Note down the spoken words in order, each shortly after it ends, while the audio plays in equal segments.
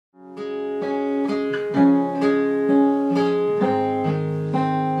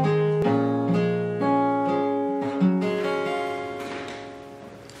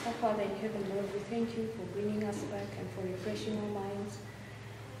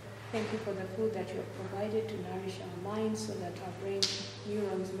Thank you for the food that you have provided to nourish our minds so that our brain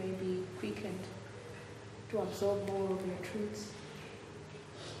neurons may be quickened to absorb more of your truths.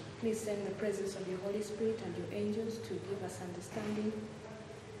 Please send the presence of your Holy Spirit and your angels to give us understanding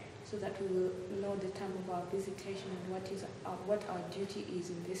so that we will know the time of our visitation and what our duty is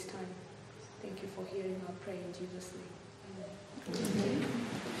in this time. Thank you for hearing our prayer in Jesus' name. Amen.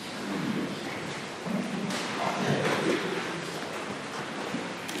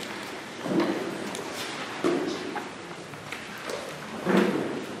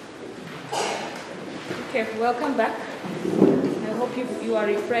 Okay, welcome back. I hope you are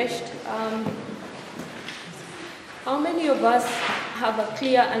refreshed. How many of us have a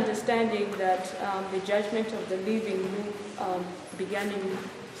clear understanding that the judgment of the living began in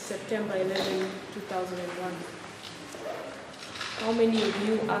September 11, 2001? How many of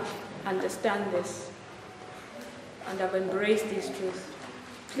you understand this and have embraced this truth?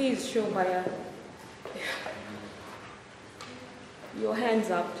 Please show by your hands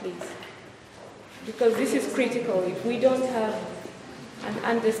up, please. Because this is critical. If we don't have an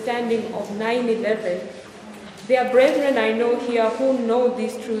understanding of 9/11, there are brethren I know here who know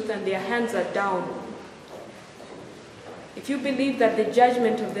this truth and their hands are down. If you believe that the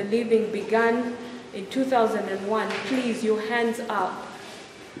judgment of the living began in 2001, please, your hands up.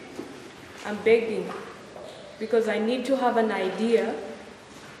 I'm begging, because I need to have an idea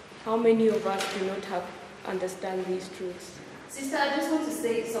how many of us do not understand these truths. Sister, I just want to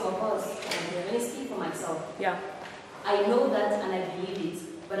say some of us, let me speak for myself. Yeah. I know that and I believe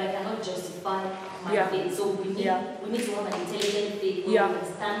it, but I cannot justify my faith. So we need to have an intelligent faith where we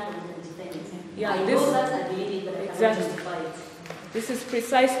can stand for it and defend it. Yeah, I know that I believe it, but I cannot justify it. This is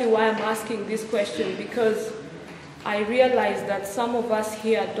precisely why I'm asking this question, because I realize that some of us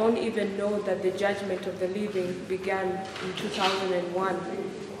here don't even know that the judgment of the living began in 2001,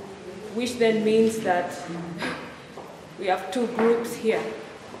 which then means that we have two groups here.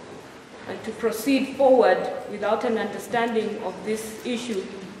 And to proceed forward without an understanding of this issue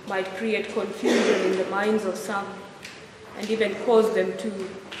might create confusion in the minds of some and even cause them to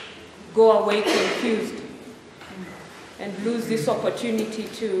go away confused and lose this opportunity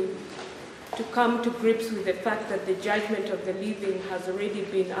to come to grips with the fact that the judgment of the living has already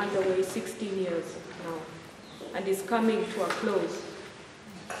been underway 16 years now and is coming to a close.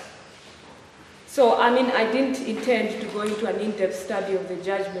 So, I mean, I didn't intend to go into an in-depth study of the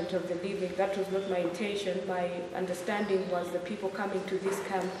judgment of the living. That was not my intention. My understanding was the people coming to this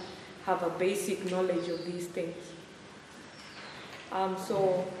camp have a basic knowledge of these things.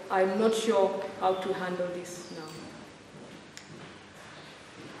 So, I'm not sure how to handle this now.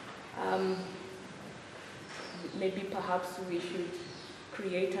 Maybe perhaps we should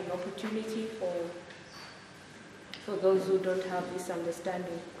create an opportunity for those who don't have this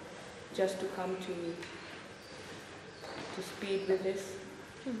understanding, just to come to speed with this.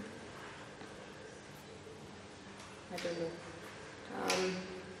 I don't know.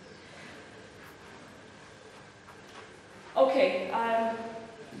 Okay,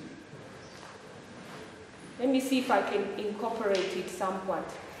 let me see if I can incorporate it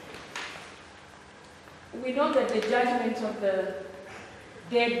somewhat. We know that the judgment of the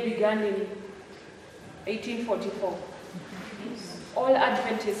dead began in 1844. All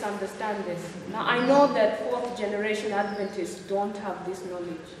Adventists understand this. Now, I know that fourth generation Adventists don't have this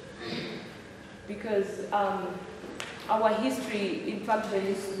knowledge because our history, in fact,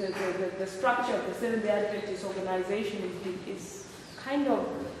 the structure of the Seventh-day Adventist organization is kind of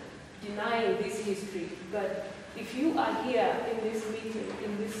denying this history. But if you are here in this meeting,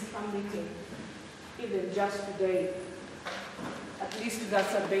 meeting, even just today, at least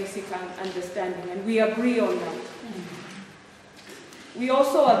that's a basic understanding, and we agree on that. We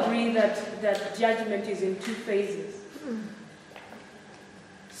also agree that judgment is in two phases.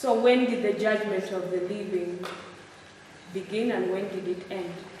 So when did the judgment of the living begin and when did it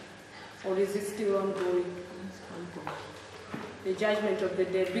end? Or is it still ongoing? The judgment of the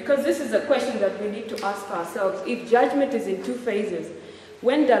dead. Because this is a question that we need to ask ourselves. If judgment is in two phases,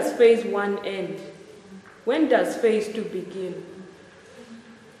 when does phase 1 end? When does phase 2 begin?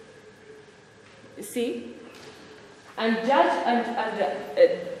 See? And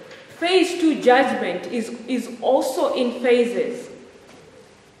phase 2 judgment is also in phases.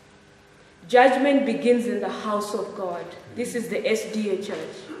 Judgment begins in the house of God. This is the SDA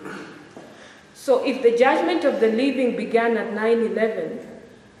church. So if the judgment of the living began at 9/11,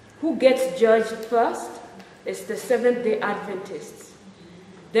 who gets judged first? It's the Seventh-day Adventists.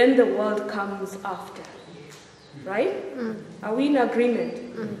 Then the world comes after. Right? Are we in agreement?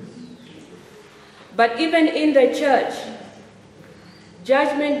 But even in the church,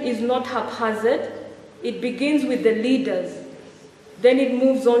 Judgment is not haphazard. It begins with the leaders. Then it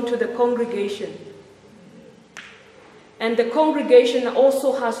moves on to the congregation. And the congregation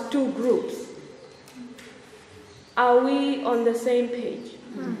also has two groups. Are we on the same page?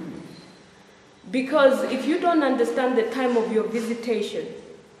 Because if you don't understand the time of your visitation,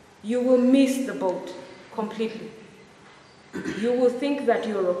 you will miss the boat completely. You will think that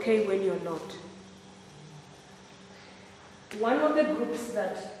you're okay when you're not. One of the groups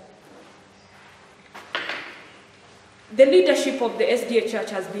that the leadership of the SDA Church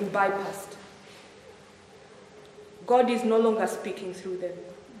has been bypassed. God is no longer speaking through them.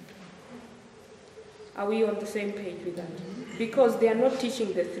 Are we on the same page with that? Because they are not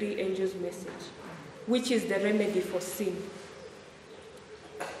teaching the three angels' message, which is the remedy for sin.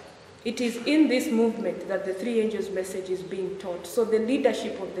 It is in this movement that the three angels' message is being taught. So the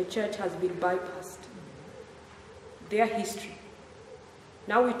leadership of the church has been bypassed. Their history.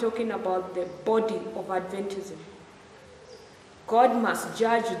 Now we're talking about the body of Adventism. God must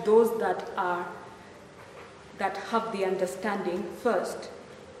judge those that have the understanding first,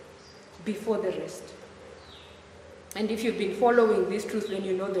 before the rest. And if you've been following this truth, then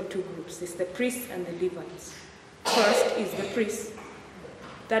you know the two groups. It's the priests and the Levites. First is the priests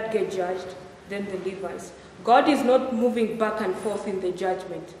that get judged, then the Levites. God is not moving back and forth in the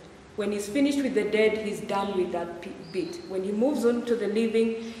judgment. When he's finished with the dead, he's done with that bit. When he moves on to the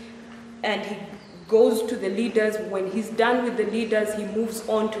living and he goes to the leaders, when he's done with the leaders, he moves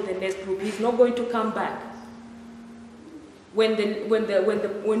on to the next group. He's not going to come back. When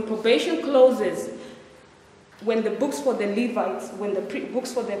probation closes, when the books for the Levites, when the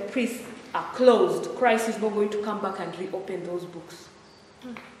books for the priests are closed, Christ is not going to come back and reopen those books.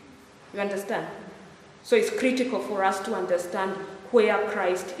 You understand? So it's critical for us to understand where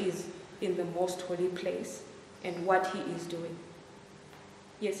Christ is in the most holy place and what he is doing.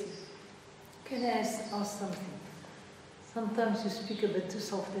 Yes? Can I ask something? Sometimes you speak a bit too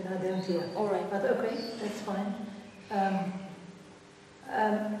soft and I don't hear. All right. But okay, that's fine.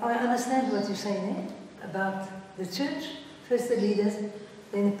 I understand what you're saying about the church, first the leaders,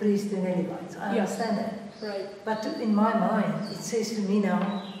 then the priests, then the Levites. I understand that. Right. But in my mind, it says to me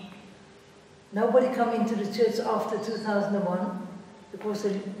now, nobody come into the church after 2001 because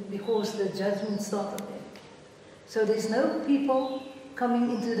the judgment started there. So there's no people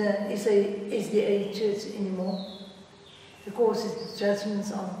coming into the SDA church anymore because it's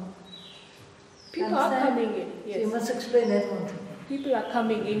judgments on. People are coming in, yes. So you must explain that one to me. People are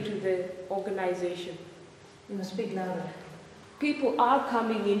coming into the organization. You must speak louder. People are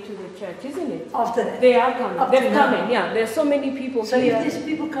coming into the church, isn't it? After that. They are coming. They're coming, yeah. There's so many people so here. So if there's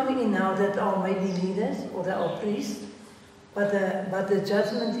people coming in now that are maybe leaders or that are priests, but the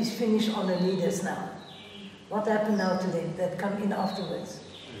judgment is finished on the leaders now, what happened now to them that come in afterwards?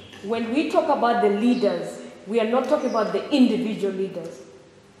 When we talk about the leaders, we are not talking about the individual leaders.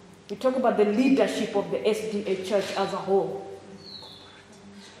 We talk about the leadership of the SDA church as a whole.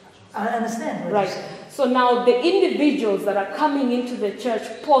 I understand what right. you're saying. So now the individuals that are coming into the church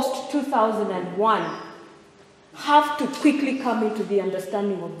post-2001 have to quickly come into the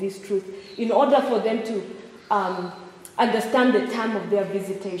understanding of this truth in order for them to understand the time of their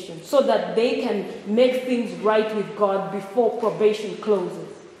visitation so that they can make things right with God before probation closes.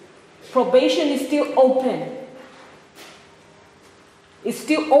 Probation is still open. It's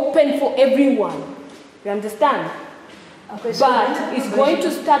still open for everyone. You understand? Okay, so but it's going to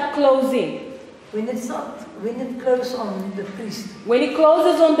start closing. When it closes on the priest. When it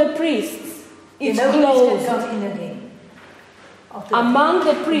closes on the priests, it's closed. Can come in again. Among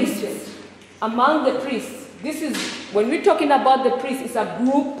the priests, this is, when we're talking about the priests, it's a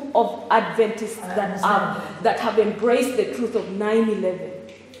group of Adventists that have embraced the truth of 9/11.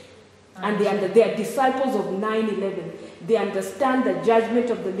 And they are disciples of 9/11. They understand the judgment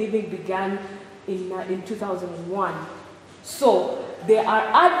of the living began in 2001. So there are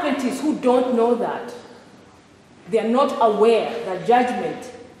Adventists who don't know that. They are not aware that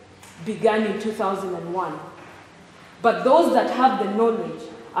judgment began in 2001. But those that have the knowledge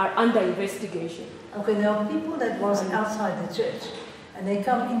are under investigation. Okay, now people that was outside the church and they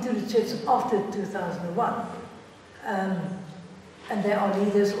come into the church after 2001 and they are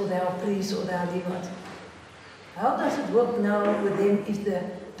leaders or they are priests or they are Levites. How does it work now with them if the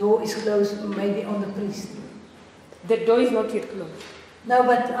door is closed maybe on the priest? The door is not yet closed. No,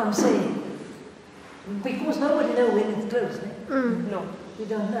 but I'm saying, because nobody knows when it's closed. No. We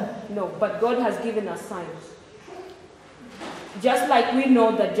don't know. No, but God has given us signs. Just like we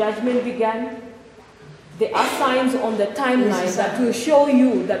know that judgment began, There are signs on the timeline that will show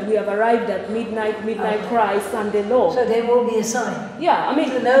you that we have arrived at midnight cry, Sunday law. So there will be a sign. Yeah, I mean...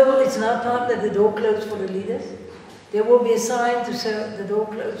 To know it's now time that the door closed for the leaders. There will be a sign to show the door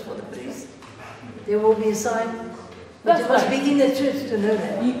closed for the priest. There will be a sign. But you must be in the church to know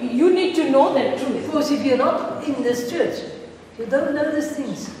that. You need to know that truth. Because if you're not in this church, you don't know these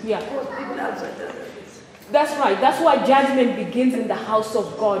things. Yeah. Of course, people outside don't know this. That's right. That's why judgment begins in the house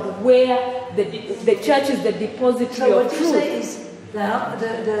of God, where the church is the depository of truth. So what you say is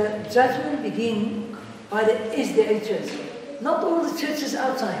the judgment begins by the SDA church. Not all the churches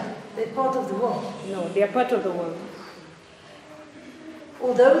outside. They're part of the world. No, they're part of the world.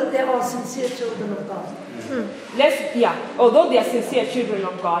 Although they are sincere children of God. Although they are sincere children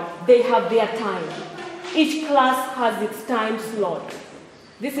of God, they have their time. Each class has its time slot.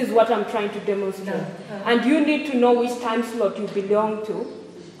 This is what I'm trying to demonstrate. And you need to know which time slot you belong to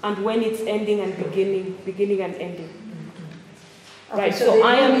and when it's ending and beginning and ending. Okay, right, so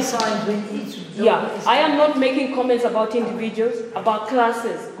I am signs when each I am not making comments about individuals, about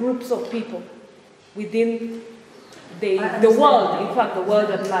classes, groups of people within the world, in fact, the world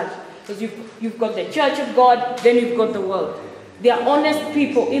at large. Because you've got the church of God, then you've got the world. There are honest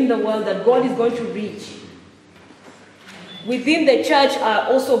people in the world that God is going to reach. Within the church are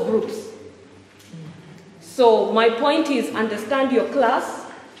also groups. So my point is, understand your class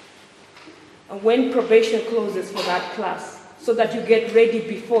and when probation closes for that class, so that you get ready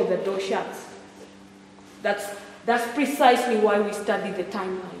before the door shuts. That's precisely why we study the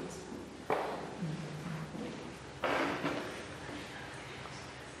timelines.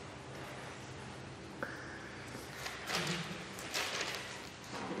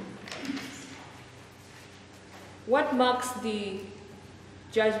 What marks the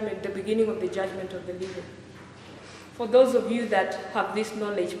judgment, the beginning of the judgment of the living? For those of you that have this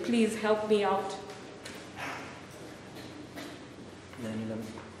knowledge, please help me out. 9/11.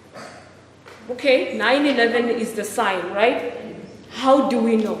 Okay, 9/11 is the sign, right? How do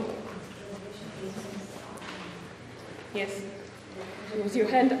we know? Yes. Was your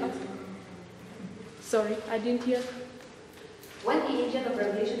hand up? Sorry, I didn't hear. When the angel of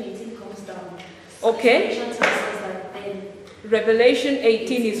Revelation 18 comes down, okay. Revelation says that then Revelation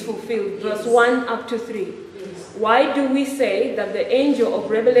 18 is fulfilled, verse 1 up to 3. Yes. Why do we say that the angel of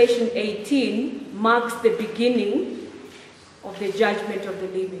Revelation 18 marks the beginning of the judgment of the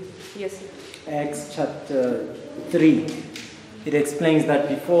living? Yes, sir. Acts chapter 3, it explains that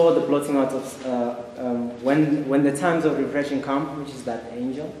before the blotting out of, when the times of refreshing come, which is that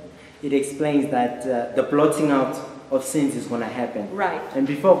angel, it explains that the blotting out of sins is going to happen. Right. And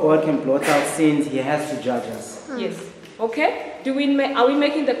before God can blot out sins, He has to judge us. Yes. Okay. Are we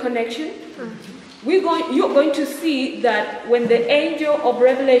making the connection? You're going to see that when the angel of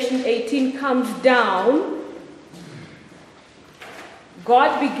Revelation 18 comes down,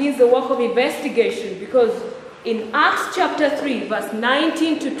 God begins the work of investigation, because in Acts chapter 3, verse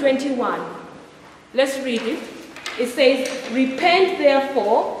 19 to 21, let's read it. It says, "Repent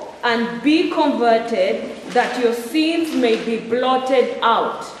therefore and be converted, that your sins may be blotted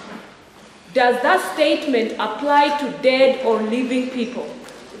out." Does that statement apply to dead or living people?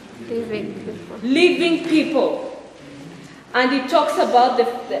 Living people. Living people. And it talks about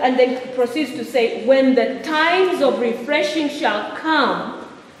and then proceeds to say, when the times of refreshing shall come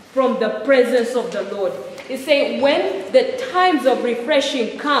from the presence of the Lord. It says, when the times of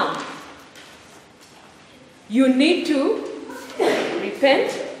refreshing come, you need to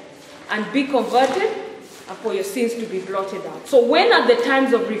repent and be converted, and for your sins to be blotted out. So when are the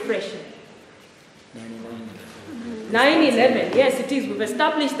times of refreshing? 9/11. Yes, it is. We've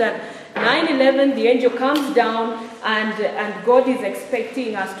established that 9/11, the angel comes down and God is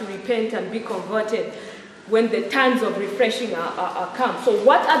expecting us to repent and be converted when the times of refreshing are come. So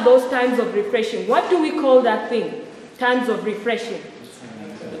what are those times of refreshing? What do we call that thing? Times of refreshing.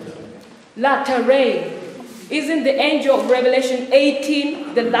 Latter rain. Isn't the angel of Revelation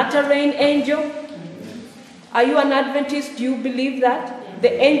 18 the latter rain angel? Are you an Adventist? Do you believe that?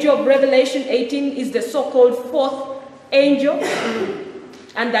 The angel of Revelation 18 is the so-called fourth angel,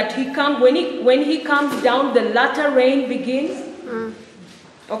 and that when he comes down, the latter rain begins.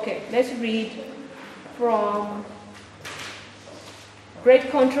 Okay, let's read from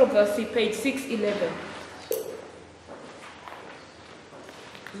Great Controversy, page 611.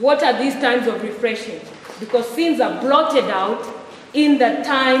 What are these times of refreshing? Because sins are blotted out in the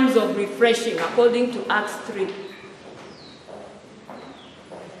times of refreshing, according to Acts 3.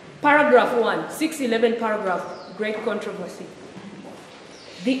 Paragraph 1, 611 paragraph, Great Controversy.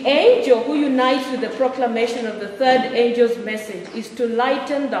 The angel who unites with the proclamation of the third angel's message is to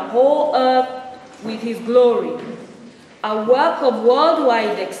lighten the whole earth with his glory. A work of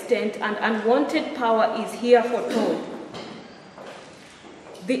worldwide extent and unwanted power is here foretold.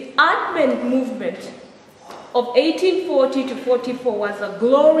 The Advent movement of 1840 to 44 was a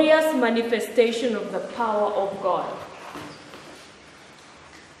glorious manifestation of the power of God.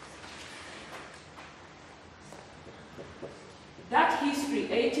 That history,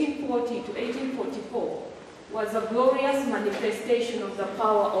 1840 to 1844, was a glorious manifestation of the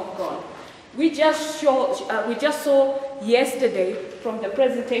power of God. We just saw yesterday from the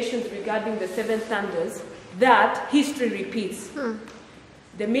presentations regarding the seven thunders that history repeats.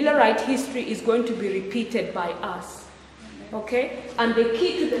 The Millerite history is going to be repeated by us. Okay? And the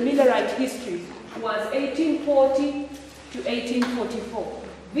key to the Millerite history was 1840 to 1844.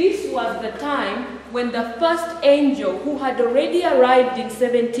 This was the time when the first angel, who had already arrived in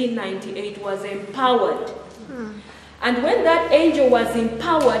 1798, was empowered. And when that angel was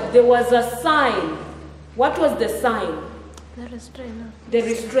empowered, there was a sign. What was the sign? The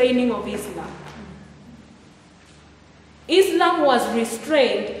restraining of Islam. Islam was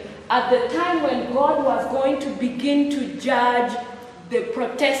restrained at the time when God was going to begin to judge the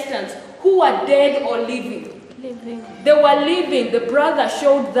Protestants who were dead or living. They were living. The brother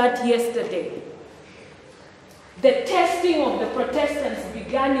showed that yesterday. The testing of the Protestants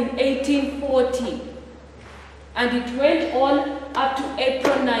began in 1840. And it went on up to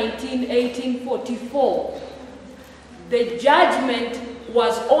April 19, 1844. The judgment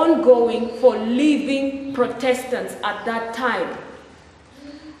was ongoing for living Protestants at that time.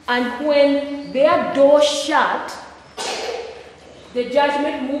 And when their door shut, the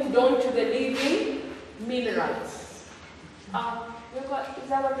judgment moved on to the living Millerites. Is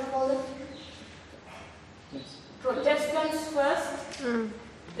that what we call it? Yes. Protestants first,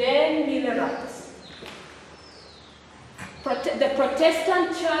 then Millerites. The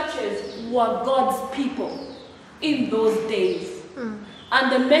Protestant churches were God's people in those days.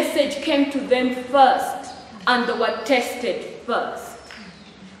 And the message came to them first, and they were tested first.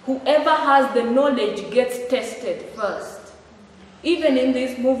 Whoever has the knowledge gets tested first. Even in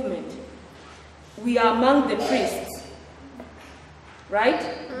this movement, we are among the priests, right?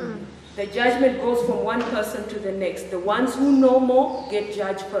 The judgment goes from one person to the next. The ones who know more get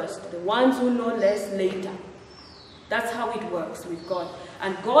judged first. The ones who know less later. That's how it works with God.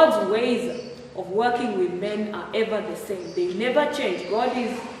 And God's ways of working with men are ever the same. They never change. God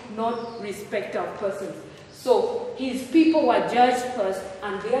is not respecter of persons. So his people were judged first,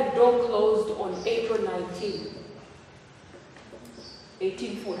 and their door closed on April 19,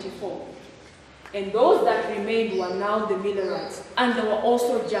 1844. And those that remained were now the Millerites. And they were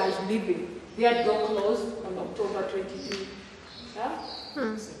also judged living. Their door closed on October 22. Yeah?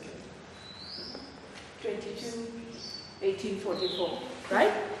 22. 1844,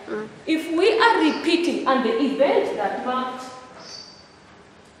 right? If we are repeating, and the event that marked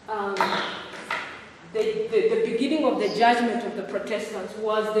the beginning of the judgment of the Protestants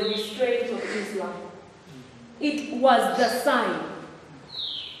was the restraint of Islam. It was the sign.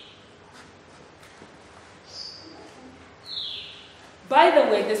 By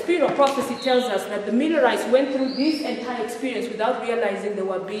the way, the spirit of prophecy tells us that the Millerites went through this entire experience without realizing they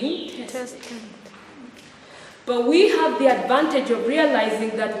were being tested. But we have the advantage of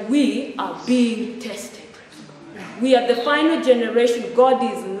realizing that we are being tested. We are the final generation. God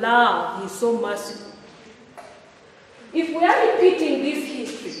is love. He's so merciful. If we are repeating this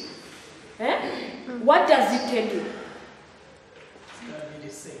history, what does it tell you? It's got to be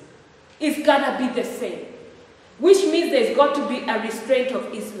the same. It's got to be the same. Which means there's got to be a restraint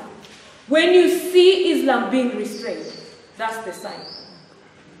of Islam. When you see Islam being restrained, that's the sign.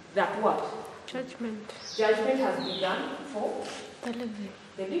 That what? Judgment. Judgment has begun for The living.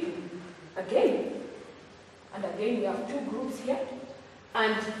 the living. Again. And again, we have two groups here.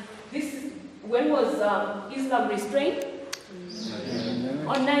 And this is, when was Islam restrained?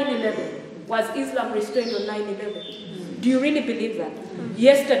 On 9/11. Was Islam restrained on 9/11? Do you really believe that?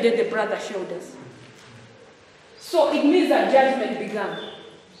 Yesterday, the brother showed us. So it means that judgment began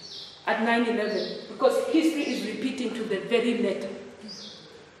at 9/11 because history is repeating to the very letter.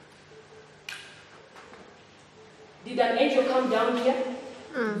 Did an angel come down here?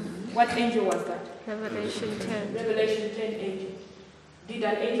 What angel was that? Revelation 10. Revelation 10 angel. Did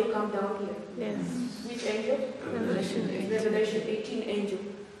an angel come down here? Yes. Which angel? Revelation 18. Revelation 18 angel.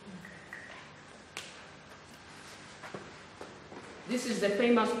 This is the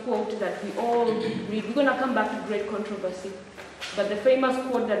famous quote that we all read. We're going to come back to great controversy. But the famous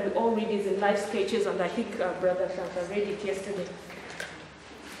quote that we all read is in Life Sketches, and I think Brother Saka read it yesterday.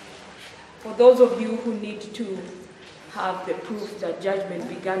 For those of you who need to have the proof that judgment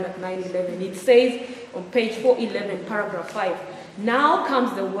began at 9/11. It says on page 411, paragraph 5, "Now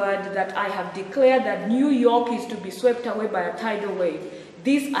comes the word that I have declared that New York is to be swept away by a tidal wave.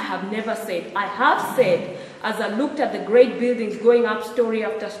 This I have never said. I have said, as I looked at the great buildings going up story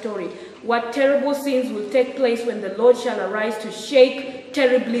after story, what terrible scenes will take place when the Lord shall arise to shake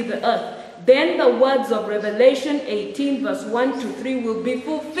terribly the earth. Then the words of Revelation 18 verse 1 to 3 will be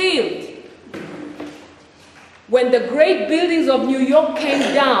fulfilled." When the great buildings of New York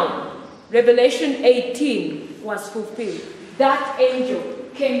came down, Revelation 18 was fulfilled. That angel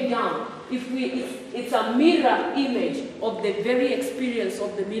came down. It's a mirror image of the very experience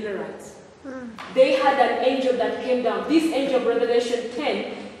of the Millerites. They had an angel that came down. This angel of Revelation 10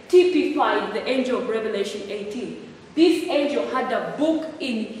 typified the angel of Revelation 18. This angel had a book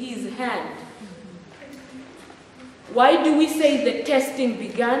in his hand. Why do we say the testing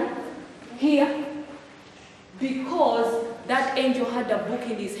began here? Because that angel had a book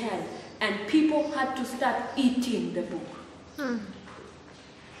in his hand and people had to start eating the book.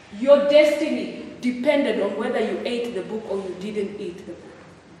 Your destiny depended on whether you ate the book or you didn't eat the book.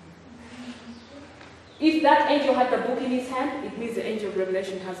 If that angel had the book in his hand, it means the angel of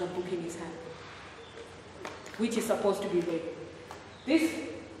Revelation has a book in his hand, which is supposed to be read. This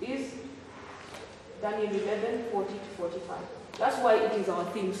is Daniel 11:40 to 45. That's why it is our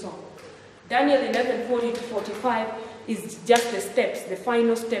theme song. Daniel 11:40 to 45 is just the steps, the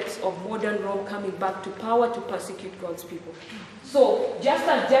final steps of modern Rome coming back to power to persecute God's people. So, just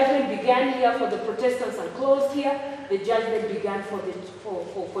as judgment began here for the Protestants and closed here, the judgment began for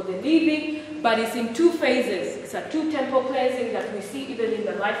the living, but it's in two phases. It's a two-temple cleansing that we see even in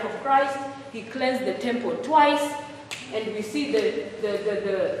the life of Christ. He cleansed the temple twice, and we see the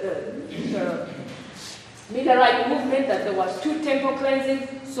Millerite movement that there was two temple cleansings,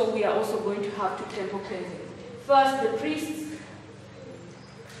 so we are also going to have two temple cleansings. First the priests,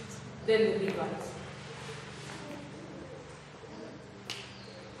 then the Levites.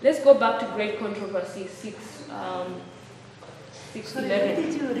 Let's go back to Great Controversy 6:11. Sorry, where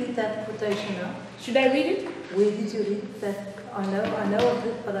did you read that quotation now? Should I read it? Where did you read that? I know of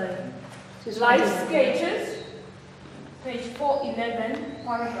it, but I just Life want to- Sketches, page 411,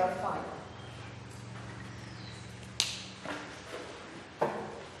 paragraph 5.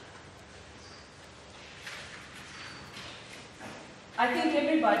 I think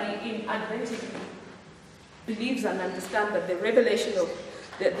everybody in Adventism believes and understands that the revelation of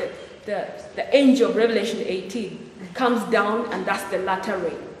the angel of Revelation 18 comes down, and that's the latter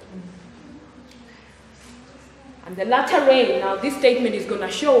rain. And the latter rain, now this statement is going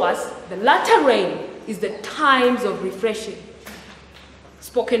to show us, the latter rain is the times of refreshing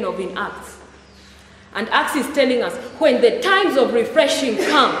spoken of in Acts. And Acts is telling us, when the times of refreshing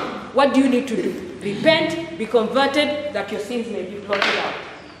come, what do you need to do? Repent, be converted, that your sins may be blotted out.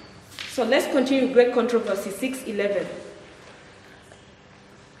 So let's continue Great Controversy 6:11.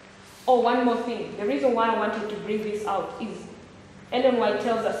 Oh, one more thing. The reason why I wanted to bring this out is Ellen White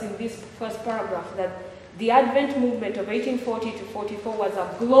tells us in this first paragraph that the Advent movement of 1840 to 44 was a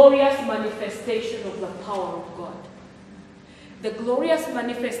glorious manifestation of the power of God. The glorious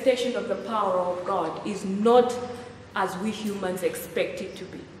manifestation of the power of God is not as we humans expect it to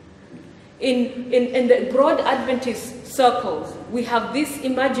be. In the broad Adventist circles, we have this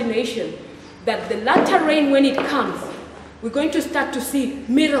imagination that the latter rain, when it comes, we're going to start to see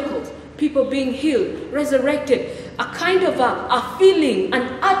miracles, people being healed, resurrected, a kind of a feeling,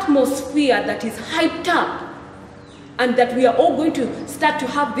 an atmosphere that is hyped up, and that we are all going to start to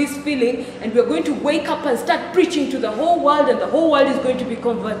have this feeling, and we're going to wake up and start preaching to the whole world, and the whole world is going to be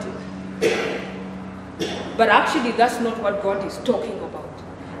converted. But actually, that's not what God is talking about.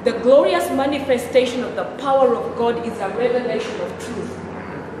 The glorious manifestation of the power of God is a revelation of truth.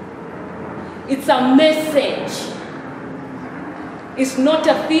 It's a message. It's not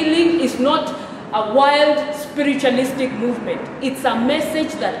a feeling, it's not a wild spiritualistic movement. It's a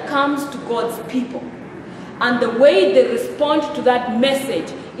message that comes to God's people. And the way they respond to that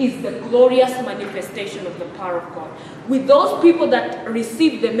message is the glorious manifestation of the power of God. With those people that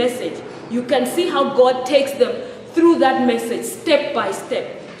receive the message, you can see how God takes them through that message step by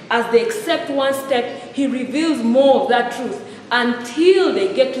step. As they accept one step, He reveals more of that truth until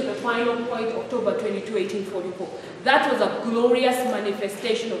they get to the final point, October 22, 1844. That was a glorious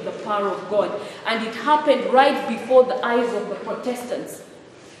manifestation of the power of God. And it happened right before the eyes of the Protestants.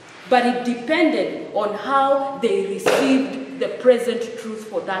 But it depended on how they received the present truth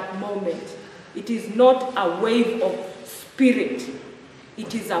for that moment. It is not a wave of spirit.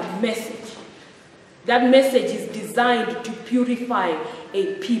 It is a message. That message is designed to purify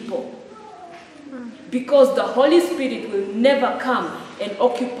a people. Because the Holy Spirit will never come and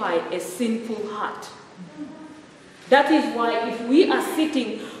occupy a sinful heart. That is why if we are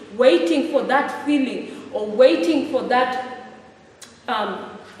sitting, waiting for that feeling, or waiting for that,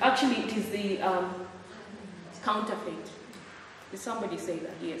 actually it is the counterfeit. Did somebody say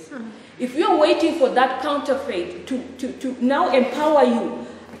that? Yes. If you're waiting for that counterfeit to now empower you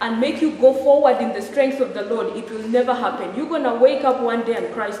and make you go forward in the strength of the Lord, it will never happen. You're going to wake up one day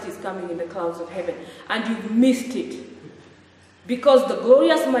and Christ is coming in the clouds of heaven, and you've missed it. Because the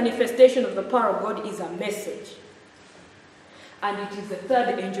glorious manifestation of the power of God is a message. And it is the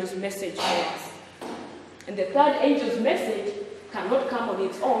third angel's message for us. And the third angel's message cannot come on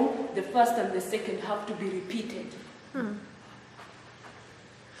its own. The first and the second have to be repeated.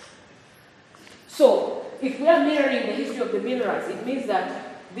 So, if we are mirroring the history of the Millerites, it means that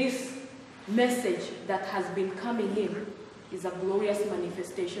this message that has been coming in is a glorious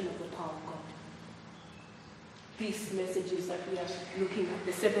manifestation of the power of God. These messages that we are looking at,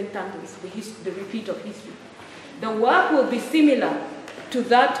 the seven thunders, the repeat of history. The work will be similar to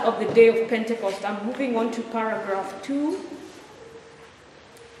that of the day of Pentecost. I'm moving on to paragraph 2.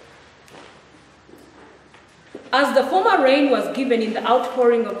 As the former rain was given in the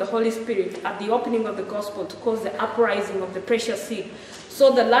outpouring of the Holy Spirit at the opening of the gospel to cause the uprising of the precious seed,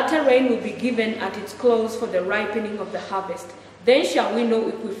 so the latter rain will be given at its close for the ripening of the harvest. Then shall we know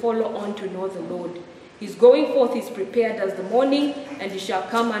if we follow on to know the Lord. His going forth is prepared as the morning, and he shall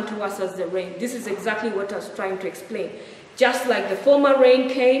come unto us as the rain. This is exactly what I was trying to explain. Just like the former rain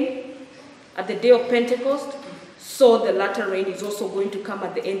came at the day of Pentecost, so the latter rain is also going to come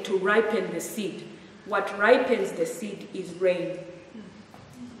at the end to ripen the seed. What ripens the seed is rain.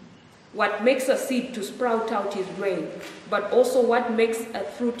 What makes a seed to sprout out is rain, but also what makes a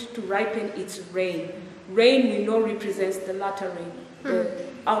fruit to ripen is rain. Rain we know represents the latter rain, the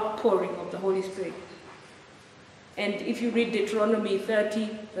outpouring of the Holy Spirit. And if you read Deuteronomy 30,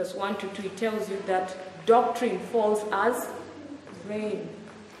 verse 1 to 2, it tells you that doctrine falls as rain.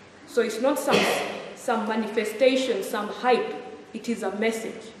 So it's not some manifestation, some hype. It is a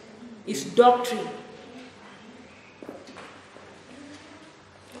message. It's doctrine.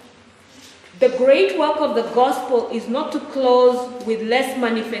 The great work of the gospel is not to close with less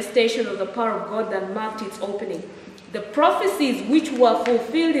manifestation of the power of God than marked its opening. The prophecies which were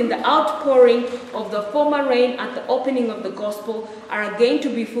fulfilled in the outpouring of the former rain at the opening of the gospel are again to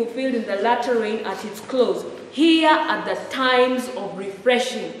be fulfilled in the latter rain at its close. Here are the times of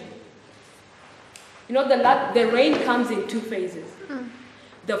refreshing. You know, the rain comes in two phases.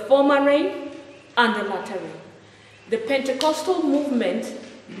 The former rain and the latter rain. The Pentecostal movement,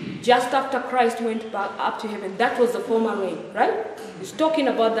 just after Christ went back up to heaven, that was the former rain, right? He's talking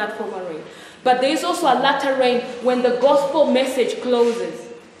about that former rain. But there is also a latter rain when the gospel message closes.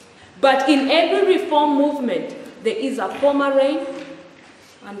 But in every reform movement, there is a former rain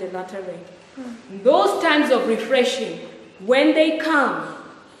and a latter rain. Those times of refreshing, when they come,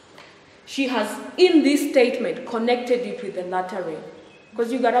 she has, in this statement, connected it with the latter rain.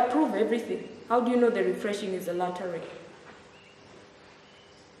 Because you got to prove everything. How do you know the refreshing is the latter rain?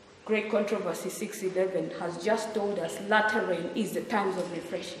 Great Controversy 6:11 has just told us latter rain is the times of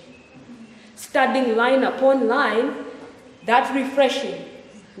refreshing. Studying line upon line, that refreshing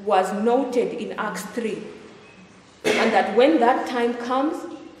was noted in Acts 3. And that when that time comes,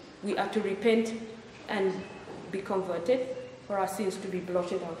 we are to repent and be converted for our sins to be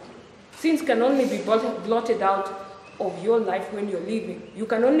blotted out. Sins can only be blotted out of your life when you're living. You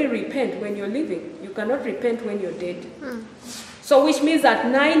can only repent when you're living. You cannot repent when you're dead. So which means that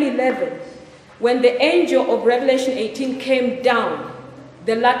 9/11, when the angel of Revelation 18 came down,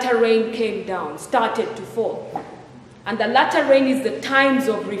 the latter rain came down, started to fall. And the latter rain is the times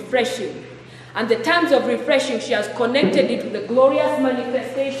of refreshing. And the times of refreshing, she has connected it with the glorious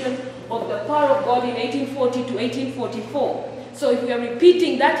manifestation of the power of God in 1840 to 1844. So if we are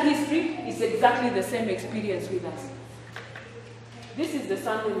repeating that history, it's exactly the same experience with us. This is the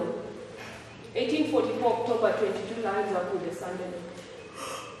Sunday law. 1844, October 22 lines up with the Sunday law.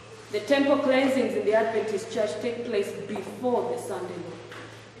 The temple cleansings in the Adventist church take place before the Sunday law.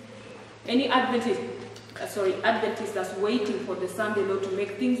 Any Adventist that's waiting for the Sunday law to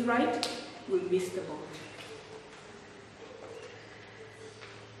make things right will miss the boat.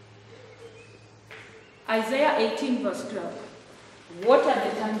 Isaiah 18 verse 12. What are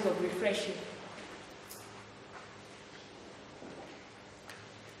the times of refreshing?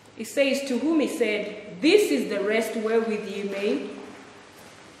 It says, to whom he said, this is the rest wherewith ye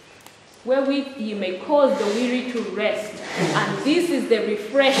may cause the weary to rest, and this is the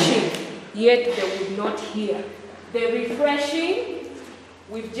refreshing, yet they would not hear. The refreshing,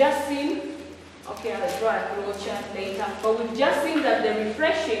 we've just seen, Okay, I'll draw a flow chart later. But we've just seen that the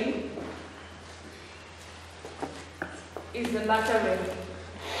refreshing is the latter rain.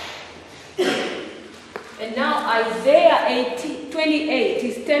 And now Isaiah 28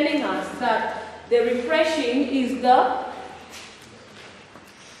 is telling us that the refreshing is the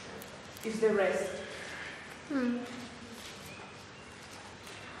rest.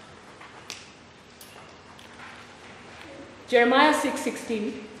 Jeremiah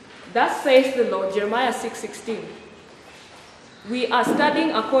 6:16. Thus says the Lord, Jeremiah 6:16. We are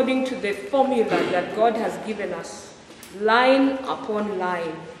studying according to the formula that God has given us, line upon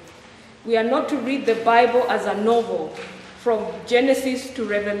line. We are not to read the Bible as a novel from Genesis to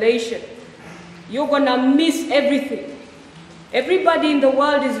Revelation. You're going to miss everything. Everybody in the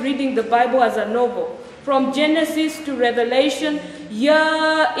world is reading the Bible as a novel, from Genesis to Revelation,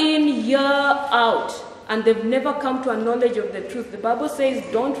 year in, year out. And they've never come to a knowledge of the truth. The Bible says,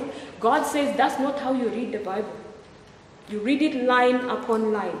 God says that's not how you read the Bible. You read it line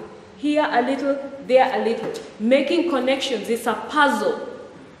upon line. Here a little, there a little. Making connections. It's a puzzle.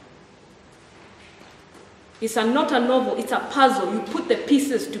 It's not a novel, it's a puzzle. You put the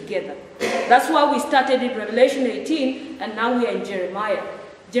pieces together. That's why we started in Revelation 18, and now we are in Jeremiah.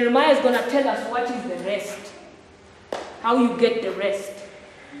 Jeremiah is going to tell us what is the rest. How you get the rest.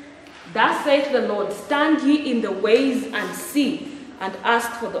 Thus saith the Lord, stand ye in the ways and see, and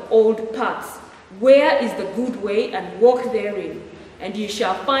ask for the old paths. Where is the good way, and walk therein, and ye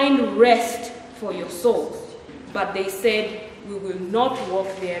shall find rest for your souls. But they said, we will not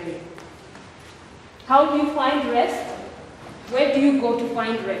walk therein. How do you find rest? Where do you go to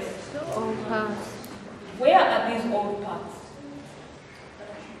find rest? The old paths. Where are these old paths?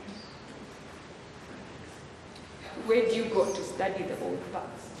 Where do you go to study the old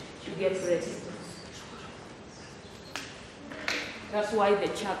paths? To get rest. That's why the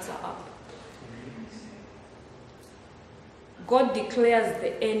charts are up. God declares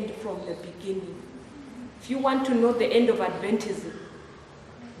the end from the beginning. If you want to know the end of Adventism,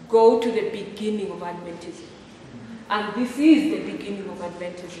 go to the beginning of Adventism. And this is the beginning of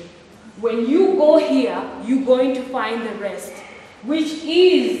Adventism. When you go here, you're going to find the rest, which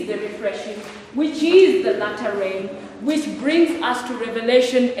is the refreshing, which is the latter rain, which brings us to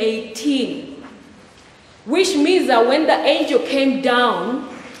Revelation 18. Which means that when the angel came down,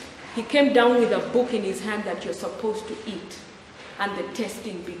 he came down with a book in his hand that you're supposed to eat. And the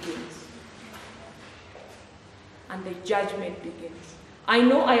testing begins. And the judgment begins. I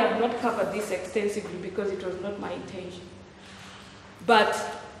know I have not covered this extensively because it was not my intention. But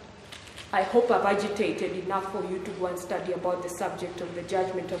I hope I've agitated enough for you to go and study about the subject of the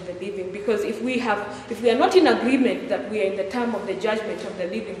judgment of the living. Because if we are not in agreement that we are in the time of the judgment of the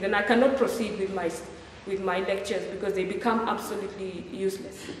living, then I cannot proceed with my lectures because they become absolutely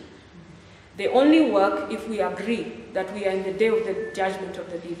useless. They only work if we agree that we are in the day of the judgment of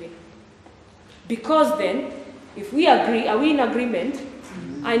the living. Because then, if we agree, are we in agreement?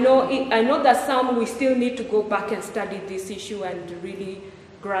 I know that some we still need to go back and study this issue and really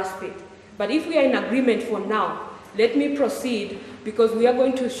grasp it. But if we are in agreement for now, let me proceed because we are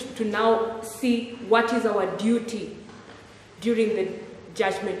going to now see what is our duty during the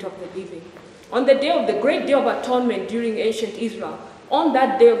judgment of the living. On the day of the great day of atonement during ancient Israel, on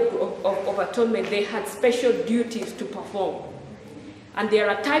that day of atonement, they had special duties to perform. And there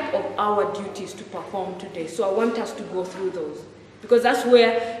are a type of our duties to perform today. So I want us to go through those. Because that's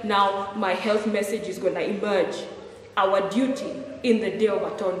where now my health message is going to emerge. Our duty in the day of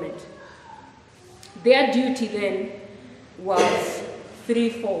atonement. Their duty then was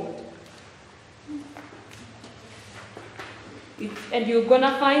threefold. And you're going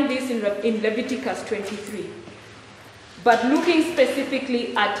to find this in Leviticus 23. But looking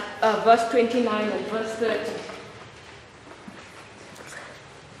specifically at verse 29 and verse 30.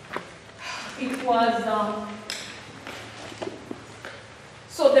 It was,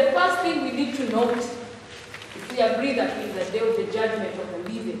 so the first thing we need to note, if we agree that in the day of the judgment of the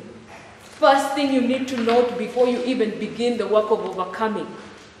living, first thing you need to note before you even begin the work of overcoming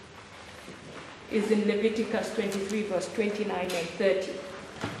is in Leviticus 23, verse 29 and 30.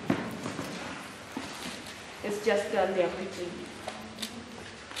 Let's just turn there quickly.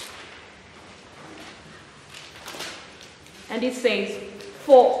 And it says,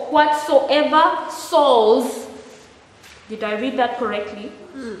 for whatsoever souls, did I read that correctly?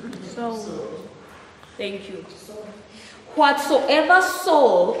 Souls. Thank you. Whatsoever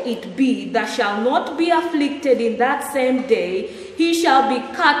soul it be that shall not be afflicted in that same day, he shall be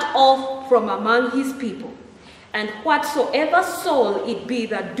cut off from among his people. And whatsoever soul it be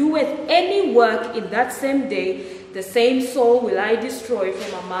that doeth any work in that same day, the same soul will I destroy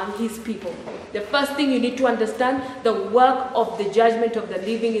from among his people. The first thing you need to understand, the work of the judgment of the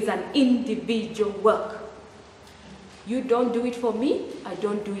living is an individual work. You don't do it for me, I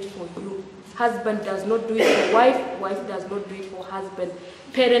don't do it for you. Husband does not do it for wife, wife does not do it for husband.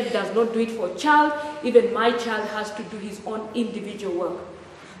 Parent does not do it for child, even my child has to do his own individual work.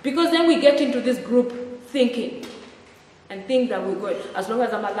 Because then we get into this group thinking and think that we're good. As long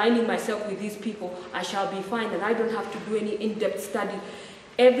as I'm aligning myself with these people, I shall be fine and I don't have to do any in-depth study.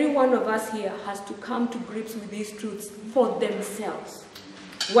 Every one of us here has to come to grips with these truths for themselves.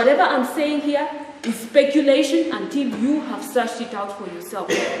 Whatever I'm saying here is speculation until you have searched it out for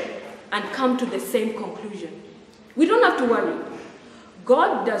yourself and come to the same conclusion. We don't have to worry.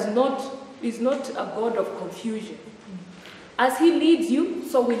 God is not a God of confusion. As he leads you,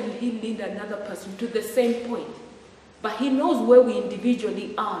 so will he lead another person to the same point. But he knows where we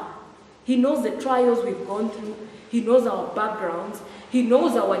individually are. He knows the trials we've gone through. He knows our backgrounds. He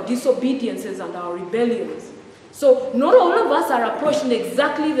knows our disobediences and our rebellions. So not all of us are approached in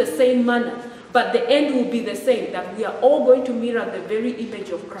exactly the same manner, but the end will be the same, that we are all going to mirror the very image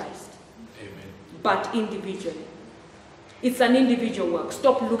of Christ. Amen. But individually. It's an individual work.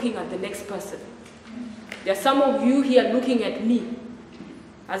 Stop looking at the next person. There are some of you here looking at me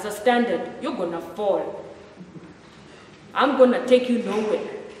as a standard. You're going to fall. I'm going to take you nowhere.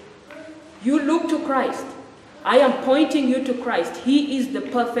 You look to Christ. I am pointing you to Christ. He is the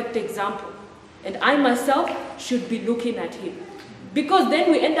perfect example. And I myself should be looking at him. Because then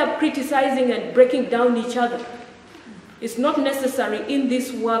we end up criticizing and breaking down each other. It's not necessary in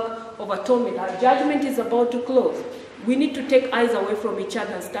this work of atonement. Our judgment is about to close. We need to take eyes away from each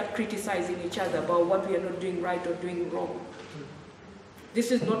other and start criticizing each other about what we are not doing right or doing wrong.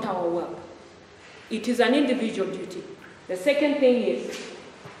 This is not our work. It is an individual duty. The second thing is,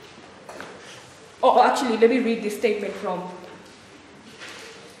 actually, let me read this statement from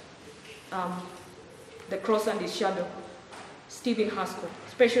The Cross and Its Shadow, Stephen Haskell.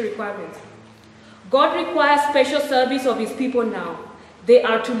 Special requirements. God requires special service of his people now. They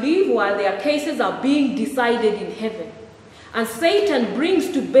are to live while their cases are being decided in heaven. And Satan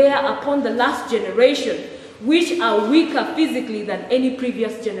brings to bear upon the last generation, which are weaker physically than any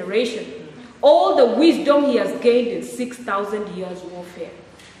previous generation, all the wisdom he has gained in 6,000 years warfare.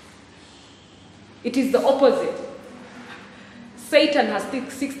 It is the opposite. Satan has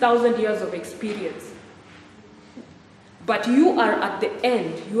 6,000 years of experience. But you are at the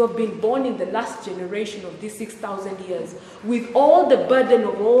end. You have been born in the last generation of these 6,000 years with all the burden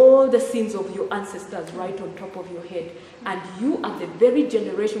of all the sins of your ancestors right on top of your head. And you are the very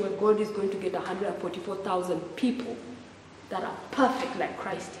generation where God is going to get 144,000 people that are perfect like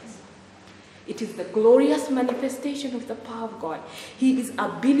Christ is. It is the glorious manifestation of the power of God. His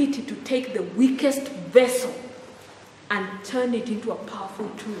ability to take the weakest vessel and turn it into a powerful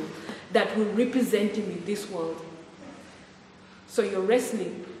tool that will represent him in this world. So you're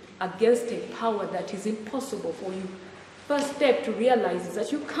wrestling against a power that is impossible for you. First step to realize is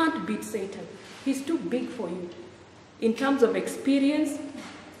that you can't beat Satan. He's too big for you. In terms of experience,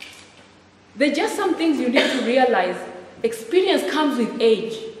 there are just some things you need to realize. Experience comes with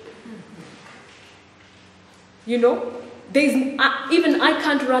age. You know, even I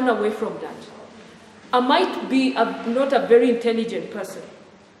can't run away from that. I might be not a very intelligent person,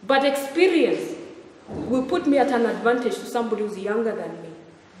 but experience will put me at an advantage to somebody who's younger than me.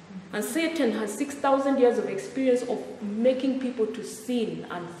 And Satan has 6,000 years of experience of making people to sin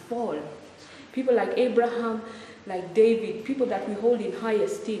and fall. People like Abraham, like David, people that we hold in high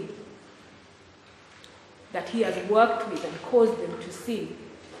esteem, that he has worked with and caused them to sin.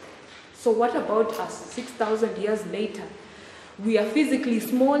 So what about us 6,000 years later? We are physically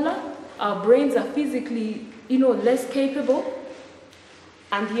smaller, our brains are physically, less capable,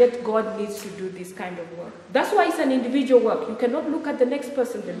 and yet God needs to do this kind of work. That's why it's an individual work. You cannot look at the next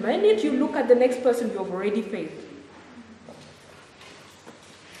person. The minute you look at the next person, you have already failed.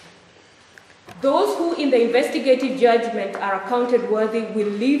 Those who in the investigative judgment are accounted worthy will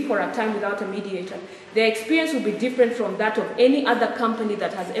live for a time without a mediator. Their experience will be different from that of any other company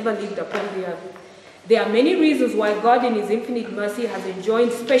that has ever lived upon the earth. There are many reasons why God in his infinite mercy has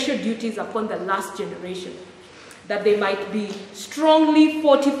enjoined special duties upon the last generation, that they might be strongly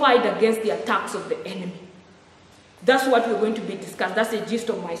fortified against the attacks of the enemy. That's what we're going to be discussing. That's the gist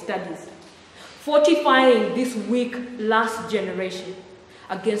of my studies. Fortifying this weak last generation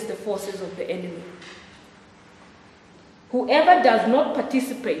against the forces of the enemy. Whoever does not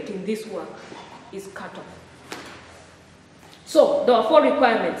participate in this work is cut off. So, there are 4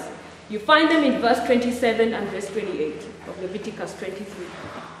 requirements. You find them in verse 27 and verse 28 of Leviticus 23.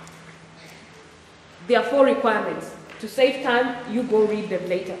 There are 4 requirements. To save time, you go read them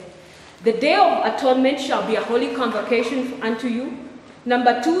later. The Day of Atonement shall be a holy convocation unto you.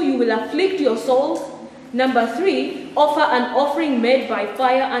 Number 2, you will afflict your souls. Number 3, offer an offering made by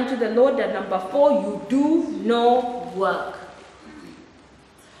fire unto the Lord. And number 4, you do no work.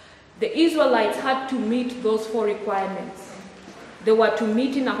 The Israelites had to meet those 4 requirements. They were to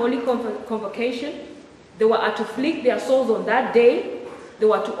meet in a holy convocation. They were to afflict their souls on that day. They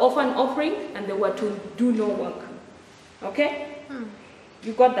were to offer an offering, and they were to do no work. Okay?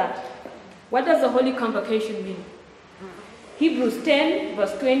 You got that? What does the holy convocation mean? Hebrews 10,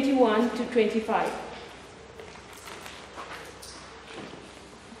 verse 21 to 25.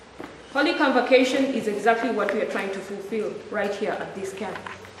 Holy convocation is exactly what we are trying to fulfill right here at this camp.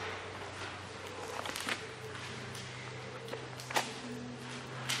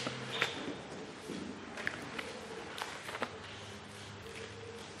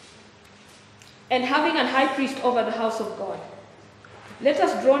 And having an high priest over the house of God, let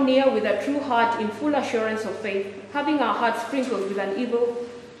us draw near with a true heart in full assurance of faith, having our hearts sprinkled with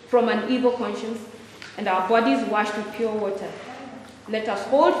from an evil conscience, and our bodies washed with pure water. Let us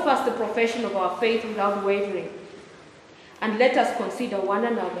hold fast the profession of our faith without wavering, and let us consider one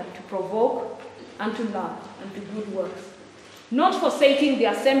another to provoke unto love and to good works, not forsaking the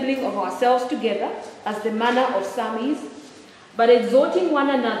assembling of ourselves together, as the manner of some is, but exhorting one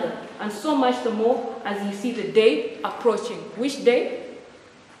another, and so much the more as you see the day approaching. Which day?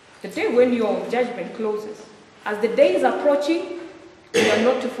 The day when your judgment closes. As the day is approaching, we are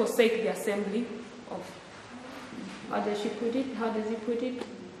not to forsake the assembly of, how does he put it?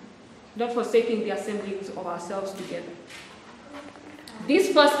 Not forsaking the assemblies of ourselves together.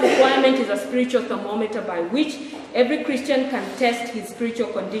 This first requirement is a spiritual thermometer by which every Christian can test his spiritual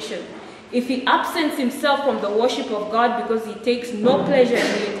condition. If he absents himself from the worship of God because he takes no pleasure in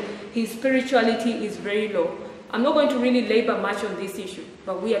it, his spirituality is very low. I'm not going to really labor much on this issue,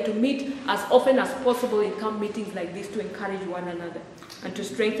 but we are to meet as often as possible in camp meetings like this to encourage one another and to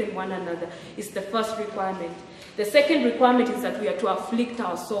strengthen one another. It's the first requirement. The second requirement is that we are to afflict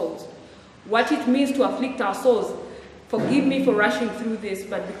our souls. What it means to afflict our souls, forgive me for rushing through this,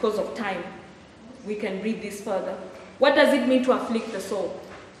 but because of time, we can read this further. What does it mean to afflict the soul?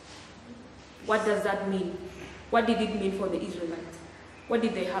 What does that mean? What did it mean for the Israelites? What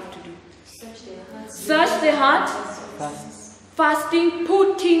did they have to do? Search their hearts. Search the heart. Fasting,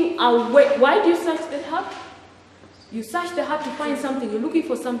 putting away. Why do you search the heart? You search the heart to find something. You're looking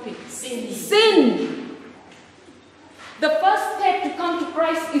for something. Sin. The first step to come to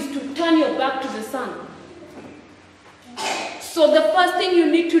Christ is to turn your back to the Son. So the first thing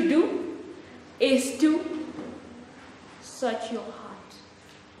you need to do is to search your heart.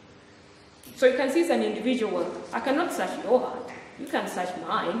 So you can see it's an individual work. I cannot search your heart. You can search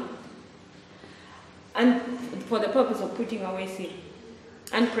mine. And for the purpose of putting away sin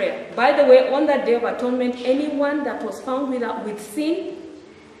and prayer. By the way, on that Day of Atonement, anyone that was found with sin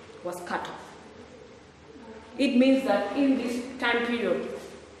was cut off. It means that in this time period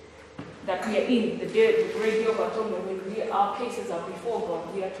that we are in, the great Day of Atonement, when our cases are before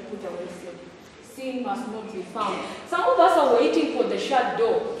God, we are to put away sin. Sin must not be found. Some of us are waiting for the shut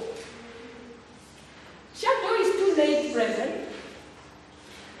door. Shut door is too late, brethren.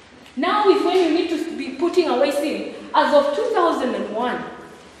 Now is when you need to be putting away sin. As of 2001,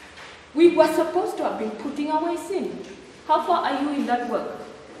 we were supposed to have been putting away sin. How far are you in that work?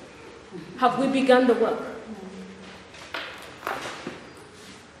 Have we begun the work?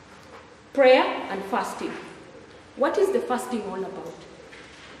 Prayer and fasting. What is the fasting all about?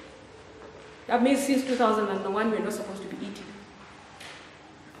 That means since 2001, we're not supposed to be eating.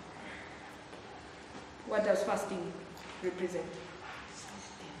 What does fasting represent?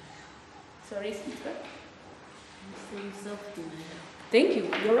 Sorry, sister? Self-denial. Thank you,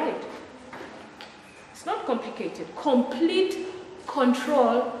 you're right. It's not complicated. Complete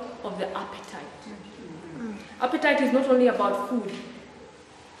control of the appetite. Appetite is not only about food.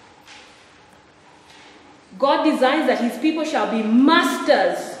 God designs that his people shall be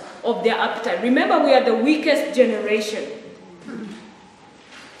masters of their appetite. Remember, we are the weakest generation.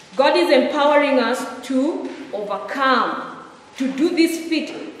 God is empowering us to overcome, to do this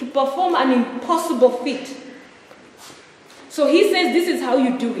feat, to perform an impossible feat. So he says this is how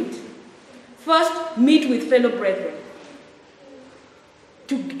you do it. First, meet with fellow brethren.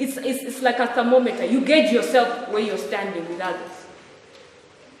 It's like a thermometer. You gauge yourself where you're standing with others.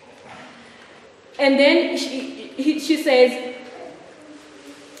 And then he says,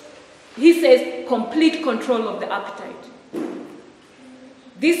 complete control of the appetite.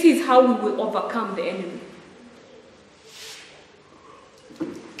 This is how we will overcome the enemy.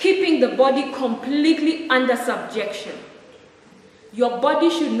 Keep keeping the body completely under subjection. Your body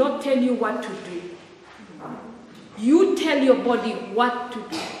should not tell you what to do. You tell your body what to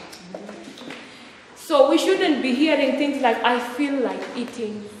do. So we shouldn't be hearing things like, I feel like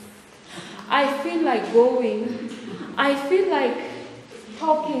eating, I feel like going, I feel like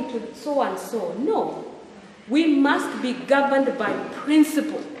talking to so and so. No. We must be governed by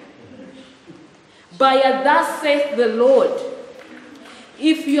principle. By a thus saith the Lord.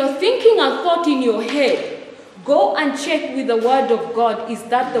 If you're thinking a thought in your head, go and check with the word of God. Is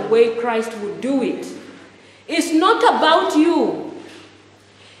that the way Christ would do it? It's not about you.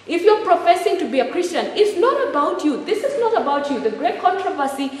 If you're professing to be a Christian, it's not about you. This is not about you. The great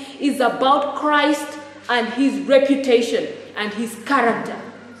controversy is about Christ and his reputation and his character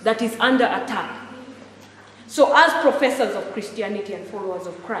that is under attack. So as professors of Christianity and followers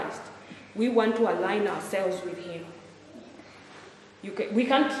of Christ, we want to align ourselves with him. We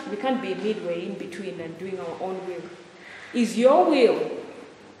can't be midway in between and doing our own will. Is your will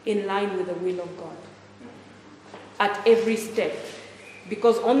in line with the will of God? At every step.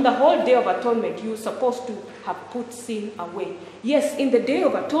 Because on the whole Day of Atonement, you're supposed to have put sin away. Yes, in the Day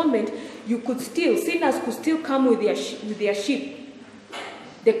of Atonement, sinners could still come with their sheep.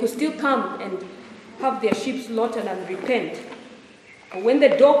 They could still come and have their sheep slaughtered and repent. But when the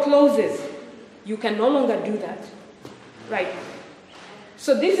door closes, you can no longer do that. Right?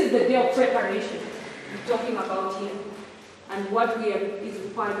 So this is the day of preparation we're talking about here. And what is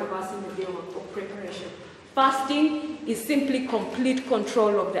required of us in the day of preparation. Fasting is simply complete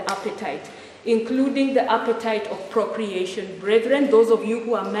control of the appetite, including the appetite of procreation. Brethren, those of you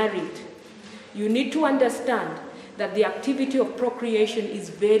who are married, you need to understand that the activity of procreation is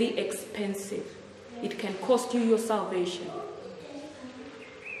very expensive. It can cost you your salvation.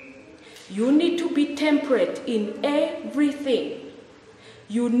 You need to be temperate in everything.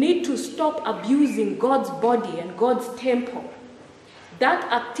 You need to stop abusing God's body and God's temple. That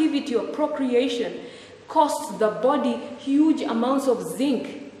activity of procreation costs the body huge amounts of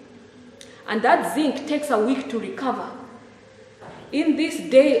zinc. And that zinc takes a week to recover. In this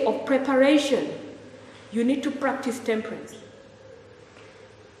day of preparation, you need to practice temperance.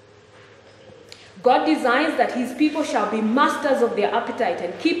 God designs that his people shall be masters of their appetite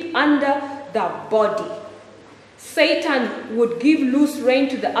and keep under the body. Satan would give loose rein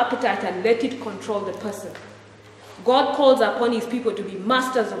to the appetite and let it control the person. God calls upon his people to be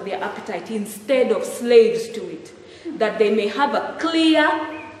masters of their appetite instead of slaves to it, that they may have a clear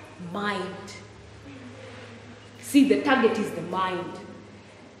mind. See, the target is the mind.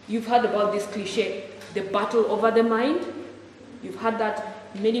 You've heard about this cliche, the battle over the mind. You've heard that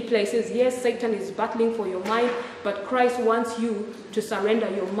in many places. Yes, Satan is battling for your mind, but Christ wants you to surrender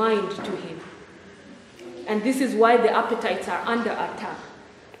your mind to him. And this is why the appetites are under attack.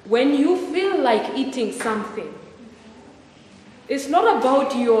 When you feel like eating something, it's not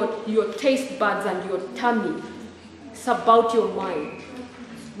about your taste buds and your tummy. It's about your mind.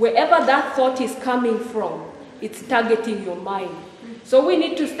 Wherever that thought is coming from, it's targeting your mind. So we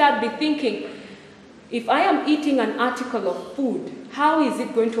need to start be thinking, if I am eating an article of food, how is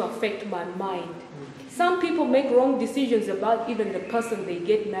it going to affect my mind? Some people make wrong decisions about even the person they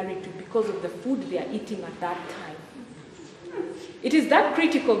get married to because of the food they are eating at that time. It is that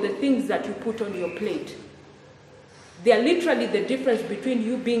critical, the things that you put on your plate. They are literally the difference between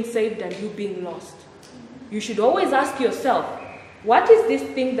you being saved and you being lost. You should always ask yourself, what is this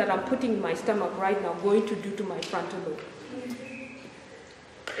thing that I'm putting in my stomach right now going to do to my frontal lobe?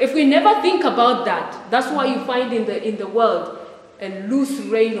 If we never think about that, that's why you find in the world a loose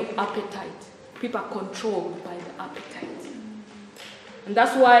rein of appetite. People are controlled by the appetite. And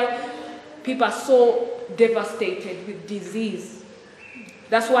that's why people are so devastated with disease.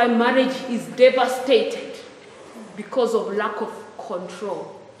 That's why marriage is devastated because of lack of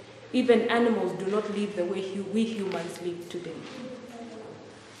control. Even animals do not live the way we humans live today.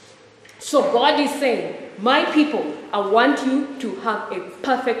 So God is saying, my people, I want you to have a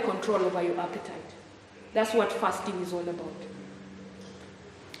perfect control over your appetite. That's what fasting is all about.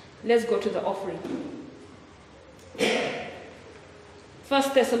 Let's go to the offering.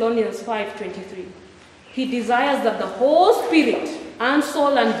 1 Thessalonians 5:23. He desires that the whole spirit and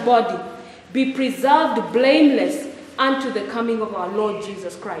soul and body be preserved blameless unto the coming of our Lord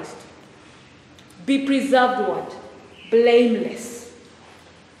Jesus Christ. Be preserved what? Blameless.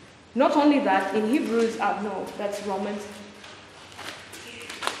 Not only that, in Hebrews, no, that's Romans.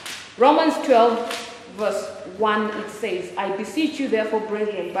 Romans 12, verse 1, it says, I beseech you therefore,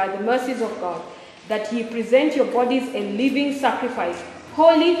 brethren, by the mercies of God, that ye present your bodies a living sacrifice,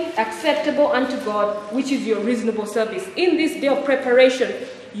 holy, acceptable unto God, which is your reasonable service. In this day of preparation,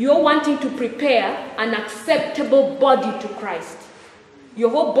 you're wanting to prepare an acceptable body to Christ. Your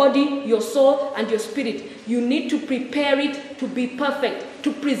whole body, your soul, and your spirit. You need to prepare it to be perfect,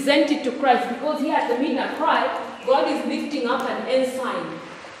 to present it to Christ. Because here at the midnight cry, God is lifting up an ensign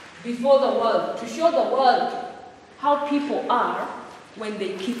before the world to show the world how people are when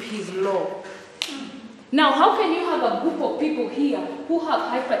they keep His law. Now, how can you have a group of people here who have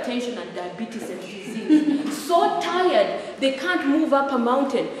hypertension and diabetes and disease, so tired they can't move up a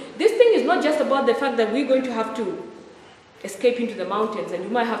mountain? This thing is not just about the fact that we're going to have to escape into the mountains and you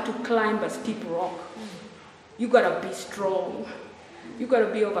might have to climb a steep rock. You gotta be strong. You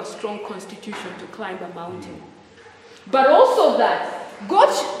gotta be of a strong constitution to climb a mountain. But also that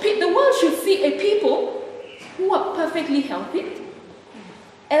the world should see a people who are perfectly healthy,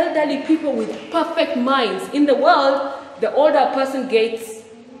 elderly people with perfect minds. In the world, the older a person gets,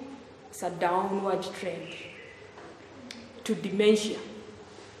 it's a downward trend to dementia.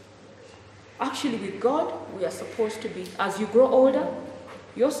 Actually, with God, we are supposed to be, as you grow older,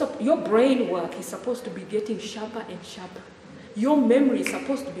 your brain work is supposed to be getting sharper and sharper. Your memory is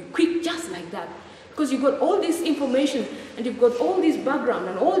supposed to be quick, just like that. Because you've got all this information, and you've got all this background,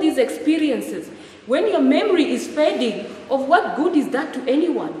 and all these experiences. When your memory is fading, of what good is that to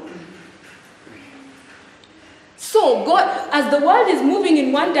anyone? So, God, as the world is moving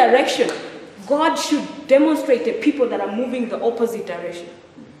in one direction, God should demonstrate to people that are moving the opposite direction.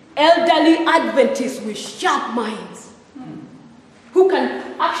 Elderly Adventists with sharp minds who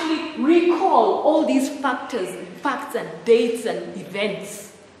can actually recall all these facts and dates and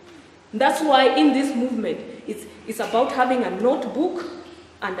events. That's why in this movement, it's about having a notebook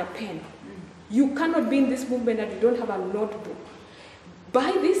and a pen. You cannot be in this movement and you don't have a notebook.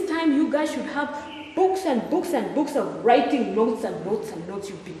 By this time, you guys should have books and books and books of writing notes and notes and notes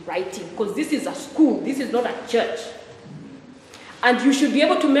you've been writing, because this is a school, this is not a church. And you should be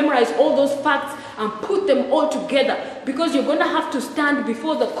able to memorize all those facts and put them all together, because you're going to have to stand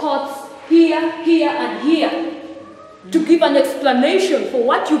before the courts here, here, and here to give an explanation for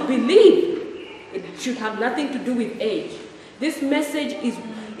what you believe. It should have nothing to do with age. This message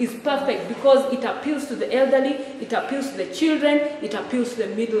is perfect because it appeals to the elderly, it appeals to the children, it appeals to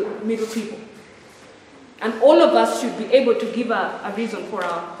the middle people. And all of us should be able to give a reason for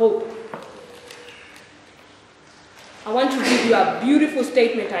our hope. I want to give you a beautiful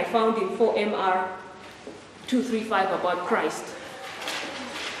statement I found in 4MR 235 about Christ.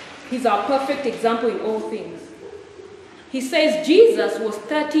 He's our perfect example in all things. He says Jesus was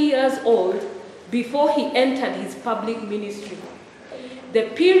 30 years old before he entered his public ministry. The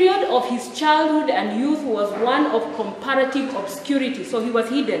period of his childhood and youth was one of comparative obscurity, so he was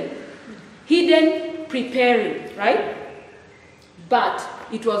hidden. Hidden, preparing, right? But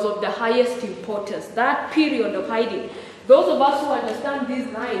it was of the highest importance, that period of hiding. Those of us who understand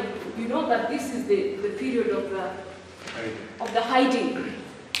this line, you know that this is the period of the hiding.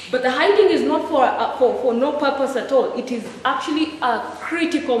 But the hiding is not for no purpose at all. It is actually a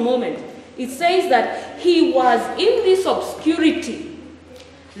critical moment. It says that he was in this obscurity,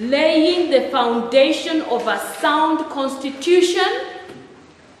 laying the foundation of a sound constitution.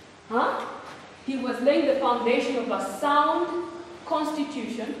 He was laying the foundation of a sound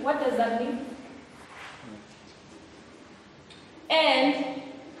constitution. What does that mean? And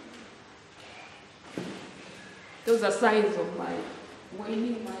those are signs of my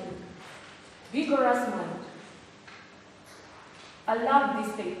waning mind, vigorous mind. I love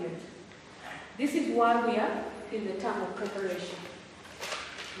this statement. This is why we are in the time of preparation.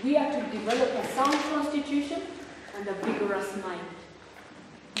 We are to develop a sound constitution and a vigorous mind.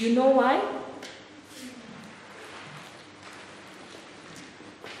 You know why?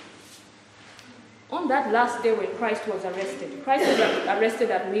 On that last day when Christ was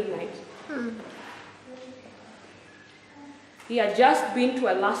arrested at midnight. He had just been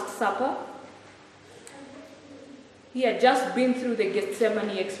to a Last Supper. He had just been through the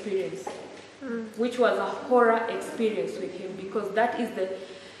Gethsemane experience, which was a horror experience with him, because that is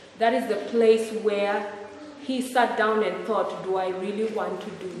the place where he sat down and thought, do I really want to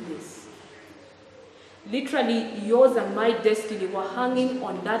do this? Literally, yours and my destiny were hanging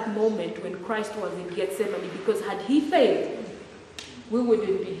on that moment when Christ was in Gethsemane, because had he failed, we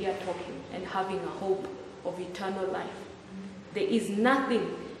wouldn't be here talking and having a hope of eternal life. There is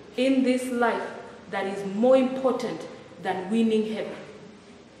nothing in this life that is more important than winning heaven.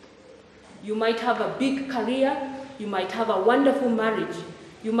 You might have a big career, you might have a wonderful marriage,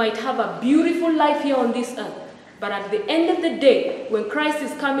 you might have a beautiful life here on this earth, but at the end of the day, when Christ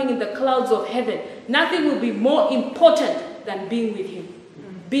is coming in the clouds of heaven, nothing will be more important than being with him,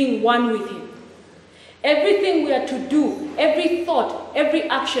 being one with him. Everything we are to do, every thought, every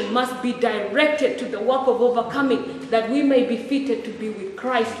action must be directed to the work of overcoming, that we may be fitted to be with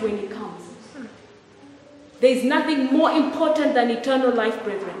Christ when he comes. There is nothing more important than eternal life,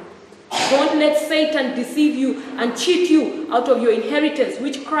 brethren. Don't let Satan deceive you and cheat you out of your inheritance,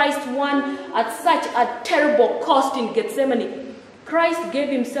 which Christ won at such a terrible cost in Gethsemane. Christ gave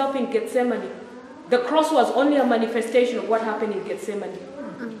himself in Gethsemane. The cross was only a manifestation of what happened in Gethsemane.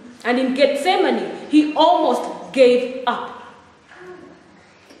 And in Gethsemane, he almost gave up.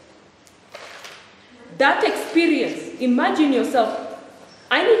 That experience, imagine yourself.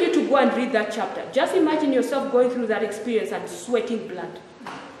 I need you to go and read that chapter. Just imagine yourself going through that experience and sweating blood.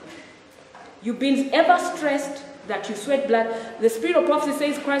 You've been ever stressed that you sweat blood. The spirit of prophecy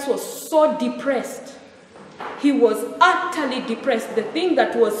says Christ was so depressed. He was utterly depressed. The thing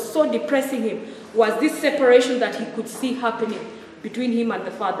that was so depressing him was this separation that he could see happening between him and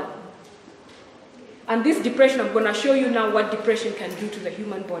the Father. And this depression, I'm going to show you now what depression can do to the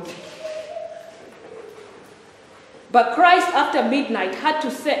human body. But Christ, after midnight, had to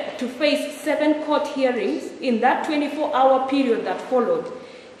face 7 court hearings. In that 24-hour period that followed,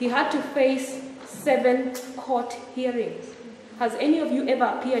 he had to face 7 court hearings. Has any of you ever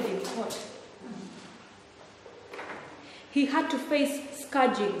appeared in court? He had to face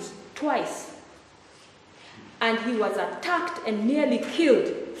scourgings twice. And he was attacked and nearly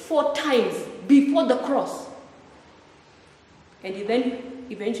killed 4 times before the cross. And he then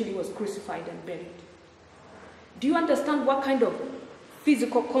eventually was crucified and buried. Do you understand what kind of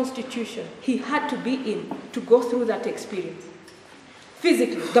physical constitution he had to be in to go through that experience?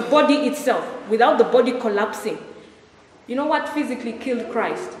 Physically, the body itself, without the body collapsing. You know what physically killed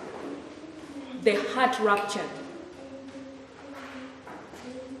Christ? The heart ruptured.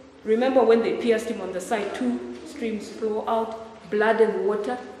 Remember when they pierced him on the side, 2 streams flow out, blood and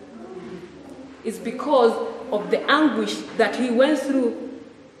water? It's because of the anguish that he went through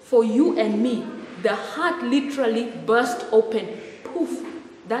for you and me. The heart literally burst open. Poof!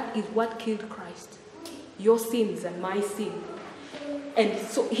 That is what killed Christ. Your sins and my sin. And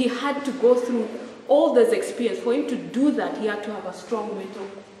so he had to go through all this experience. For him to do that, he had to have a strong mental,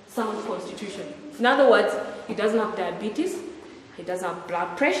 sound constitution. In other words, he doesn't have diabetes, he doesn't have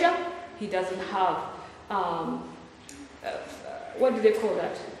blood pressure, he doesn't have, what do they call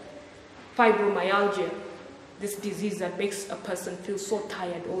that? Fibromyalgia. This disease that makes a person feel so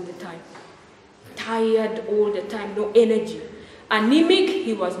tired all the time. Tired all the time, no energy. Anemic,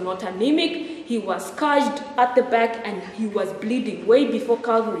 he was not anemic. He was scourged at the back and he was bleeding way before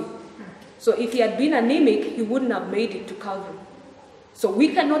Calvary. So if he had been anemic, he wouldn't have made it to Calvary. So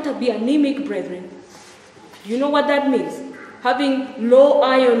we cannot be anemic, brethren. Do you know what that means? Having low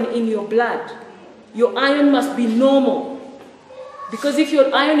iron in your blood. Your iron must be normal. Because if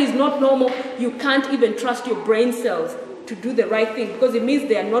your iron is not normal, you can't even trust your brain cells to do the right thing, because it means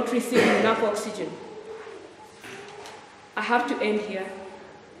they are not receiving enough oxygen. I have to end here.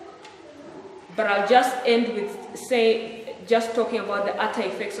 But I'll just end with just talking about the utter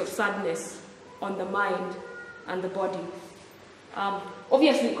effects of sadness on the mind and the body.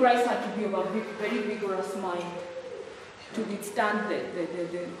 Obviously, Christ had to be of a very vigorous mind to withstand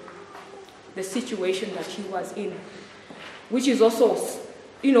the situation that he was in, which is also,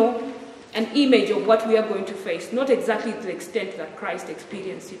 an image of what we are going to face. Not exactly to the extent that Christ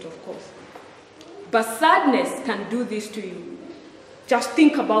experienced it, of course. But sadness can do this to you. Just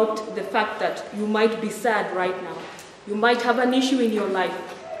think about the fact that you might be sad right now. You might have an issue in your life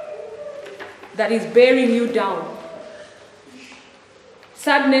that is bearing you down.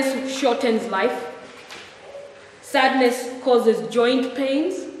 Sadness shortens life. Sadness causes joint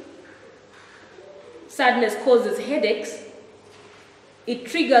pains. Sadness causes headaches. It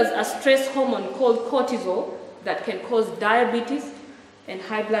triggers a stress hormone called cortisol that can cause diabetes and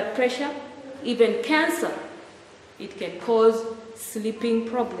high blood pressure, even cancer. It can cause sleeping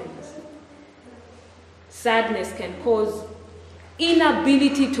problems. Sadness can cause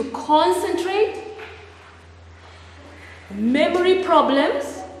inability to concentrate, memory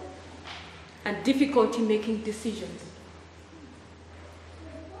problems, and difficulty making decisions.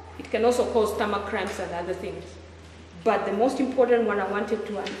 It can also cause stomach cramps and other things. But the most important one I wanted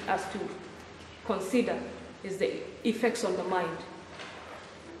us to consider is the effects on the mind.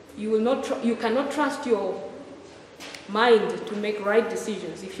 You cannot trust your mind to make right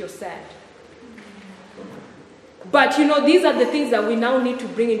decisions if you're sad. But these are the things that we now need to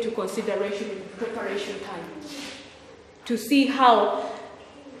bring into consideration in preparation time, to see how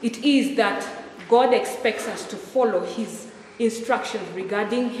it is that God expects us to follow his instructions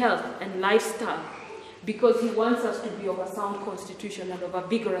regarding health and lifestyle, because he wants us to be of a sound constitution and of a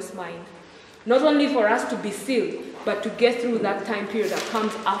vigorous mind. Not only for us to be sealed, but to get through that time period that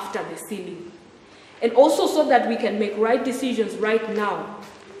comes after the sealing. And also so that we can make right decisions right now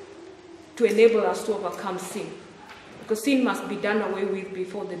to enable us to overcome sin. Because sin must be done away with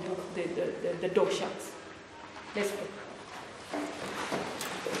before the door shuts. Let's pray.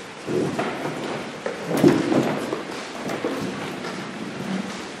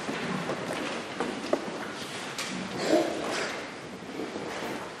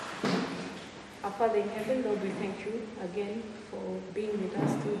 Our Father in heaven, Lord, we thank you again for being with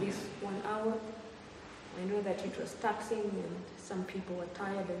us through this 1 hour. I know that it was taxing and some people were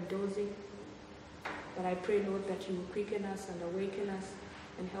tired and dozing. But I pray, Lord, that you will quicken us and awaken us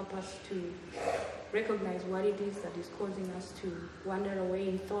and help us to recognize what it is that is causing us to wander away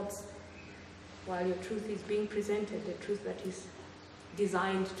in thoughts while your truth is being presented, the truth that is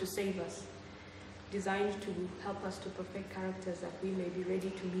designed to save us, designed to help us to perfect characters that we may be ready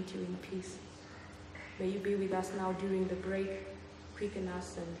to meet you in peace. May you be with us now during the break, quicken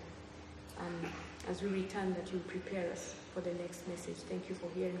us, and as we return, that you prepare us for the next message. Thank you for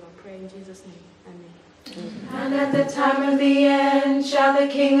hearing our prayer in Jesus' name. Amen. And at the time of the end shall the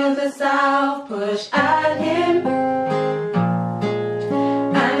king of the south push at him,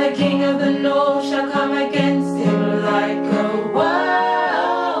 and the king of the north shall come against him like a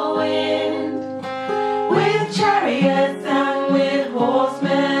whirlwind, with chariots